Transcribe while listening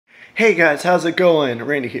Hey guys, how's it going?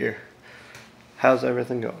 Randy here. How's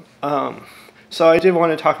everything going? So I did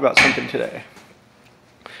want to talk about something today.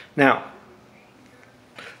 Now,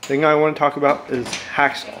 the thing I want to talk about is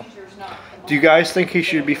Hacksaw. Do you guys think he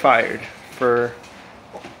should be fired for,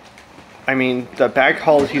 the bad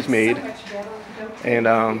calls he's made and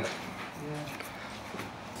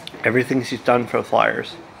everything he's done for the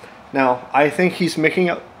Flyers? Now, I think he's mixing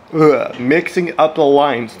up the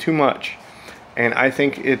lines too much. And I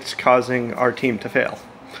think it's causing our team to fail.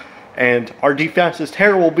 And our defense is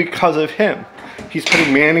terrible because of him. He's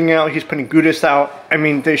putting Manning out. He's putting Gudas out.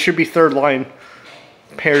 They should be third line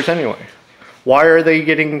pairs anyway. Why are they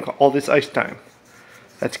getting all this ice time?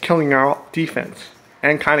 That's killing our defense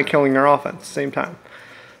and kind of killing our offense at the same time.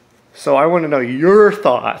 So I want to know your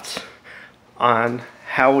thoughts on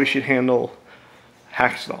how we should handle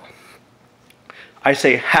Hacksaw. I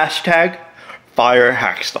say hashtag fire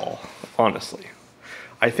Hacksaw. Honestly,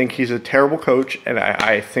 I think he's a terrible coach, and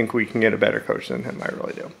I think we can get a better coach than him. I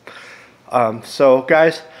really do. So,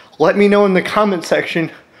 guys, let me know in the comment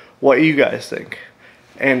section what you guys think.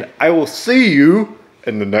 And I will see you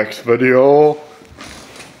in the next video.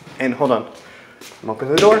 And hold on. I'm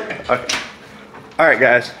opening the door. Okay. Alright,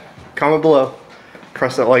 guys. Comment below.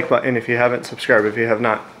 Press that like button if you haven't. Subscribe if you have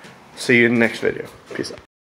not. See you in the next video. Peace out.